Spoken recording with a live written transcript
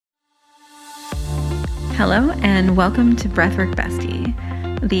Hello and welcome to Breathwork Bestie,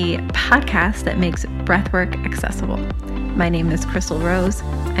 the podcast that makes breathwork accessible. My name is Chrystal Rose.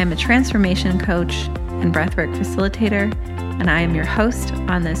 I'm a transformation coach and breathwork facilitator, and I am your host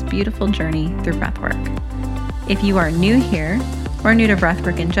on this beautiful journey through breathwork. If you are new here or new to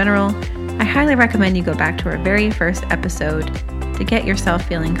breathwork in general, I highly recommend you go back to our very first episode to get yourself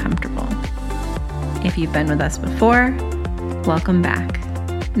feeling comfortable. If you've been with us before, welcome back.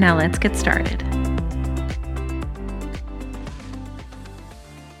 Now let's get started.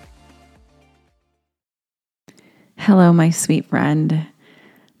 Hello, my sweet friend.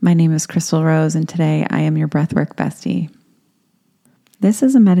 My name is Chrystal Rose, and today I am your breathwork bestie. This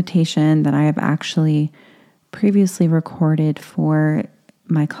is a meditation that I have actually previously recorded for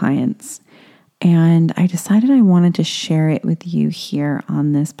my clients, and I decided I wanted to share it with you here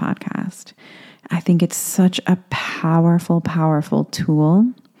on this podcast. I think it's such a powerful, powerful tool,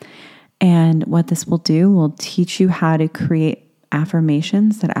 and what this will do will teach you how to create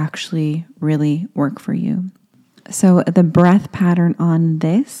affirmations that actually really work for you. So the breath pattern on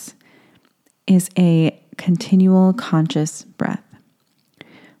this is a continual conscious breath,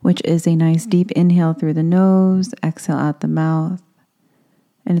 which is a nice deep inhale through the nose, exhale out the mouth.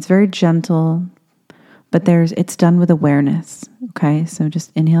 And it's very gentle, but it's done with awareness. Okay, so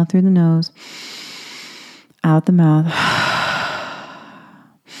just inhale through the nose, out the mouth.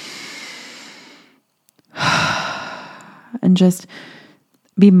 And just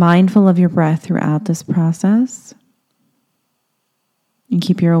be mindful of your breath throughout this process and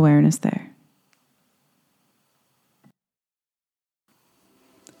keep your awareness there.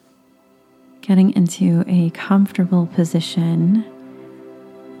 Getting into a comfortable position,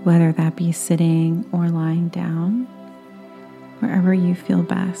 whether that be sitting or lying down, wherever you feel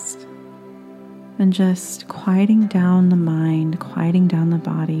best. And just quieting down the mind, quieting down the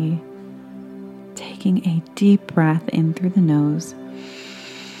body, taking a deep breath in through the nose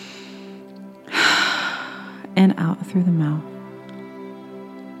and out through the mouth.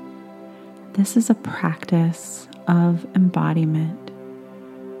 This is a practice of embodiment.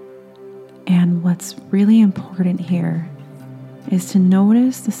 And what's really important here is to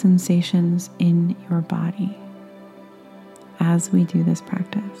notice the sensations in your body as we do this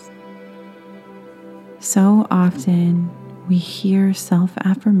practice. So often we hear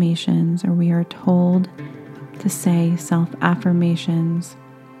self-affirmations, or we are told to say self-affirmations,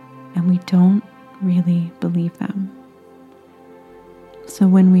 and we don't really believe them. So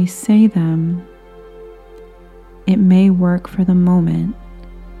when we say them, it may work for the moment,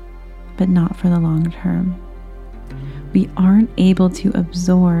 but not for the long term. We aren't able to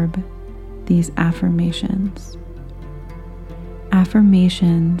absorb these affirmations.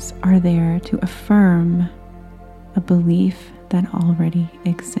 Affirmations are there to affirm a belief that already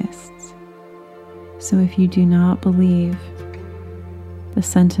exists. So if you do not believe the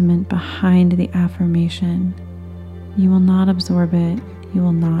sentiment behind the affirmation, you will not absorb it, you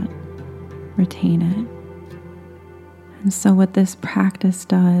will not retain it. And so what this practice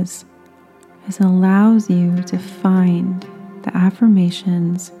does is allows you to find the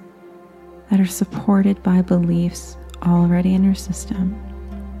affirmations that are supported by beliefs already in your system,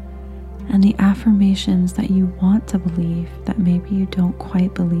 and the affirmations that you want to believe that maybe you don't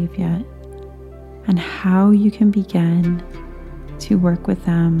quite believe yet, and how you can begin to work with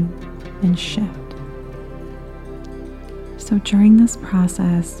them and shift. So during this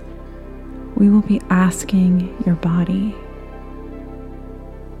process, we will be asking your body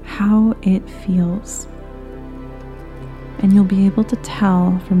how it feels. And you'll be able to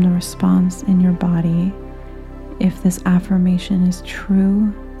tell from the response in your body if this affirmation is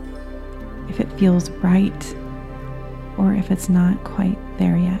true, if it feels right, or if it's not quite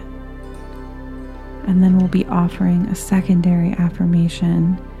there yet. And then we'll be offering a secondary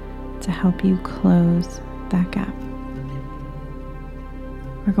affirmation to help you close that gap.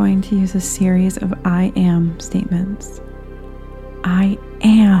 We're going to use a series of I am statements. I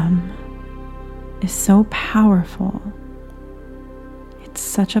am is so powerful. It's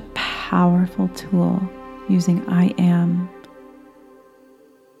such a powerful tool using I am.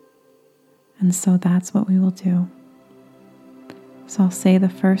 And so that's what we will do. So I'll say the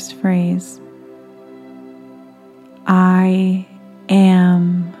first phrase. I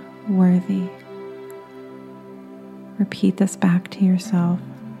am worthy. Repeat this back to yourself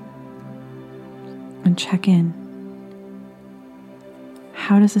and check in.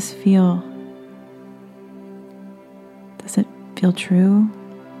 How does this feel? Does it feel true?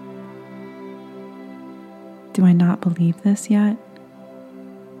 Do I not believe this yet?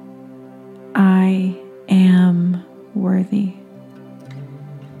 I am worthy.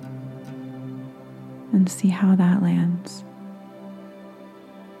 and see how that lands.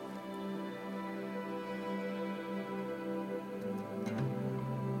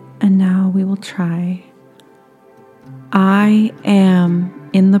 And now we will try, I am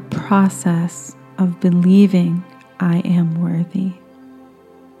in the process of believing I am worthy.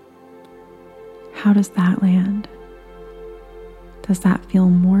 How does that land? Does that feel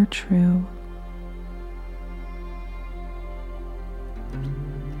more true?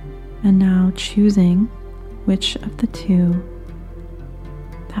 And now choosing which of the two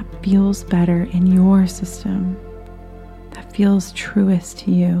that feels better in your system, that feels truest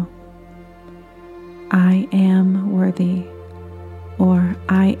to you. I am worthy, or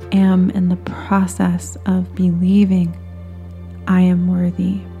I am in the process of believing I am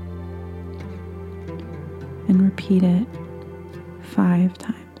worthy. And repeat it 5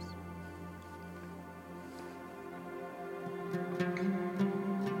 times.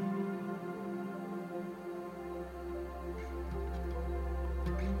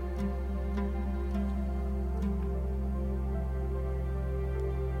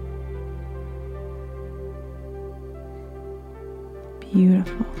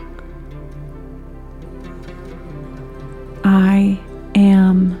 Beautiful. I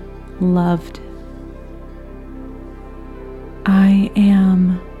am loved. I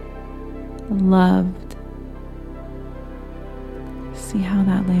am loved. See how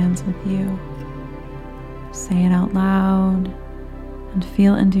that lands with you. Say it out loud and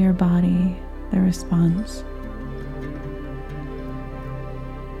feel into your body the response.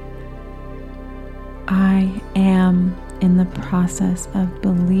 I am in the process of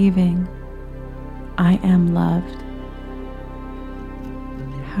believing I am loved.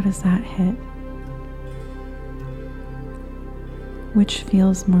 How does that hit? Which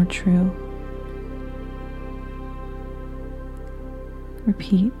feels more true?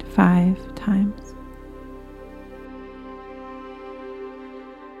 Repeat 5 times.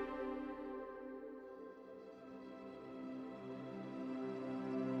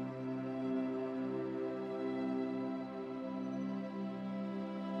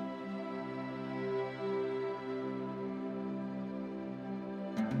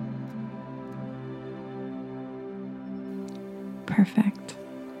 Perfect.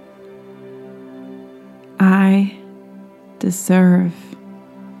 I deserve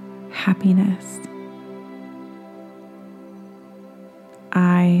happiness.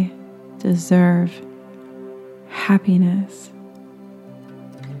 I deserve happiness.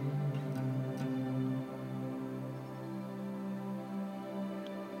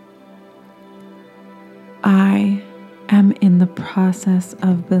 I am in the process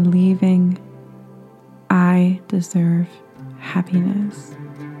of believing I deserve happiness.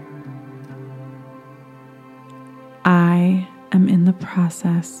 I am in the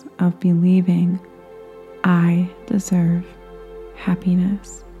process of believing I deserve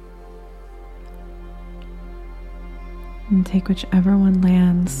happiness. And take whichever one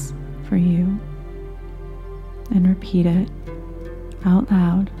lands for you and repeat it out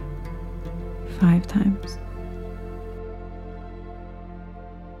loud 5 times.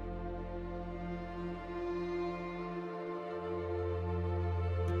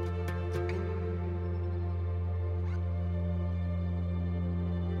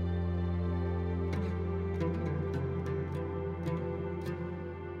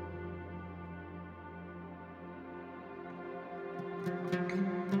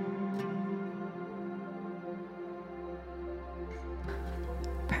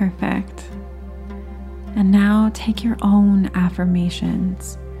 Perfect. And now take your own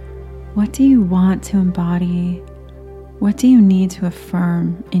affirmations. What do you want to embody? What do you need to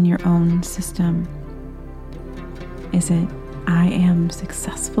affirm in your own system? Is it, I am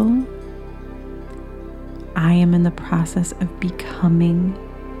successful? I am in the process of becoming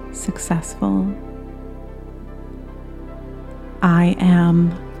successful. I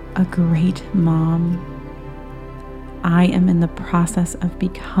am a great mom. I am in the process of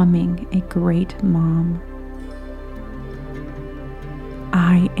becoming a great mom.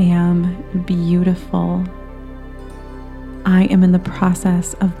 I am beautiful. I am in the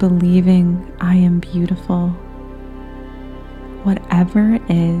process of believing I am beautiful. Whatever it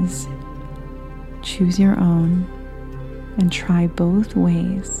is, choose your own and try both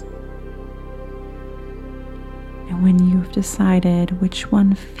ways. And when you've decided which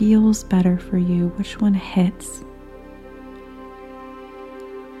one feels better for you, which one hits,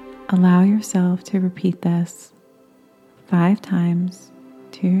 allow yourself to repeat this 5 times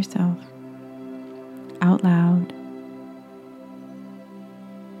to yourself out loud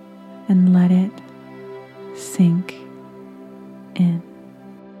and let it sink in.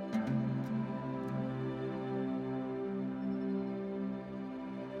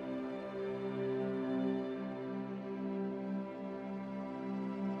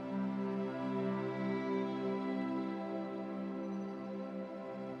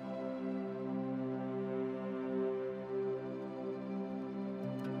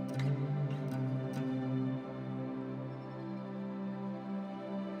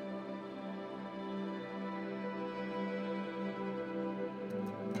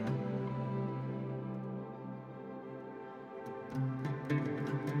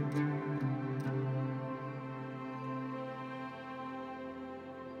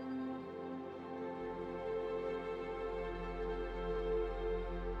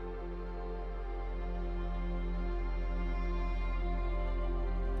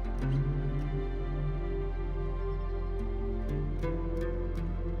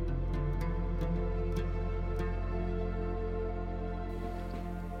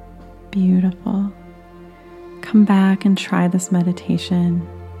 Beautiful. Come back and try this meditation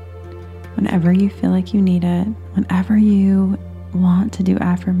whenever you feel like you need it, whenever you want to do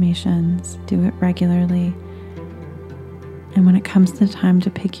affirmations, do it regularly. And when it comes to time to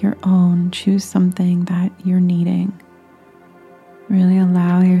pick your own, choose something that you're needing. Really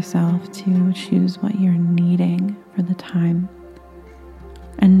allow yourself to choose what you're needing for the time.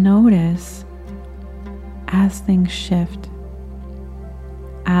 And notice as things shift,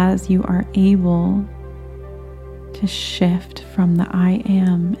 as you are able to shift from the I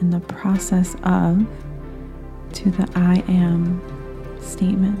am in the process of to the I am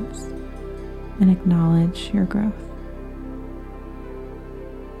statements, and acknowledge your growth.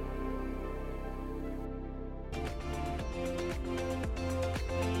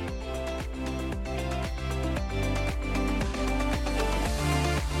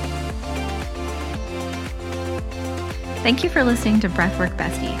 Thank you for listening to Breathwork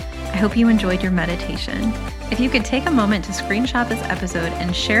Bestie. I hope you enjoyed your meditation. If you could take a moment to screenshot this episode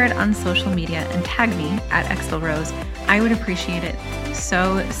and share it on social media and tag me at Chrystal Rose, I would appreciate it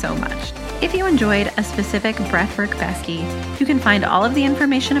so much. If you enjoyed a specific Breathwork Bestie, you can find all of the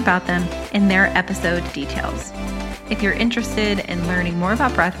information about them in their episode details. If you're interested in learning more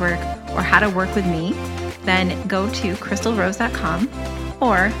about breathwork or how to work with me, then go to crystalrose.com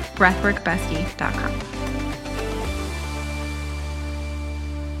or breathworkbestie.com.